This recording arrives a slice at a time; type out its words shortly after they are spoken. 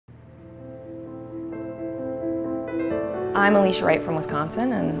I'm Alicia Wright from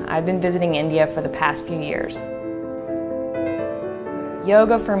Wisconsin, and I've been visiting India for the past few years.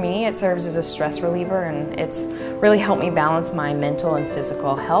 Yoga for me, it serves as a stress reliever, and it's really helped me balance my mental and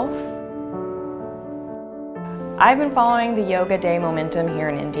physical health. I've been following the Yoga Day momentum here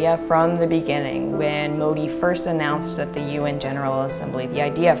in India from the beginning, when Modi first announced at the UN General Assembly the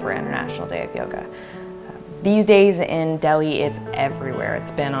idea for International Day of Yoga. These days in Delhi, it's everywhere.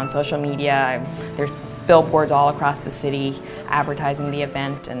 It's been on social media. There's billboards all across the city advertising the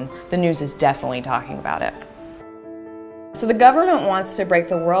event, and the news is definitely talking about it. So the government wants to break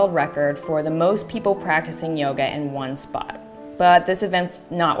the world record for the most people practicing yoga in one spot. But this event's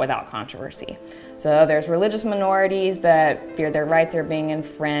not without controversy. So there's religious minorities that fear their rights are being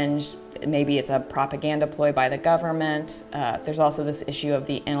infringed. Maybe it's a propaganda ploy by the government. There's also this issue of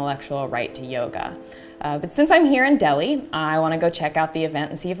the intellectual right to yoga. But since I'm here in Delhi, I want to go check out the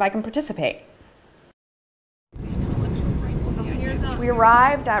event and see if I can participate. We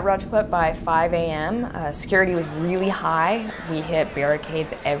arrived at Rajput by 5 a.m. Security was really high. We hit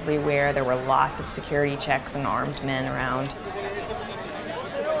barricades everywhere. There were lots of security checks and armed men around.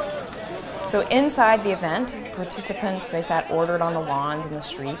 So inside the event, participants, they sat ordered on the lawns in the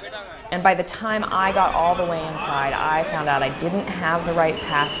street. And by the time I got all the way inside, I found out I didn't have the right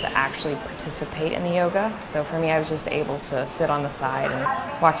pass to actually participate in the yoga. So for me, I was just able to sit on the side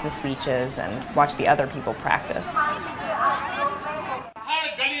and watch the speeches and watch the other people practice.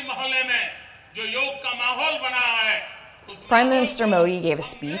 Prime Minister Modi gave a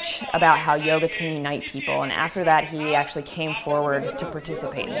speech about how yoga can unite people, and after that he actually came forward to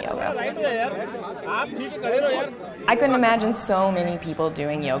participate in yoga. I couldn't imagine so many people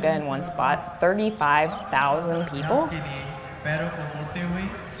doing yoga in one spot, 35,000 people.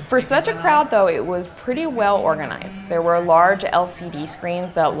 For such a crowd, though, it was pretty well organized. There were large LCD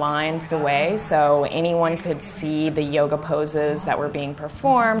screens that lined the way, so anyone could see the yoga poses that were being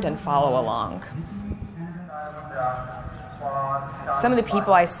performed and follow along. Some of the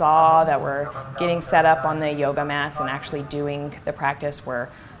people I saw that were getting set up on the yoga mats and actually doing the practice were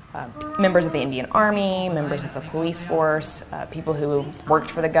members of the Indian Army, members of the police force, people who worked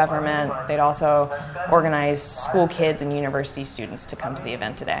for the government. They'd also organized school kids and university students to come to the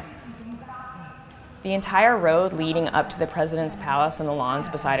event today. The entire road leading up to the president's palace and the lawns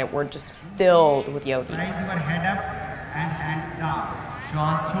beside it were just filled with yogis.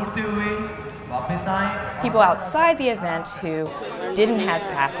 People outside the event who didn't have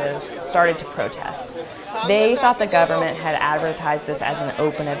passes started to protest. They thought the government had advertised this as an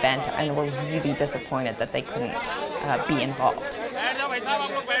open event and were really disappointed that they couldn't be involved.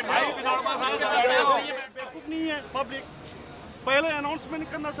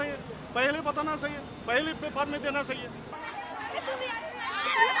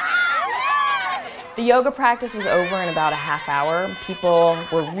 The yoga practice was over in about a half hour. People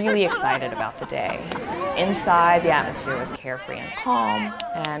were really excited about the day. Inside, the atmosphere was carefree and calm,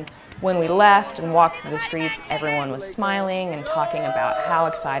 and when we left and walked through the streets, everyone was smiling and talking about how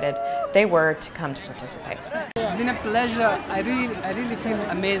excited they were to come to participate. It's been a pleasure. I really feel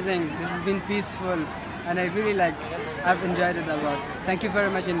amazing. This has been peaceful, and I've enjoyed it a lot. Thank you very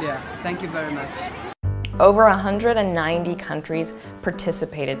much, India. Thank you very much. Over 190 countries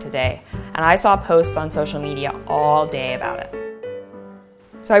participated today, and I saw posts on social media all day about it.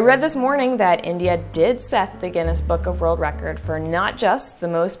 So I read this morning that India did set the Guinness Book of World Record for not just the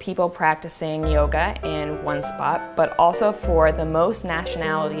most people practicing yoga in one spot, but also for the most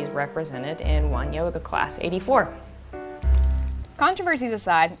nationalities represented in one yoga class, 84. Controversies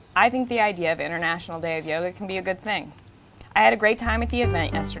aside, I think the idea of International Day of Yoga can be a good thing. I had a great time at the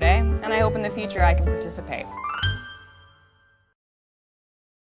event yesterday, and I hope in the future I can participate.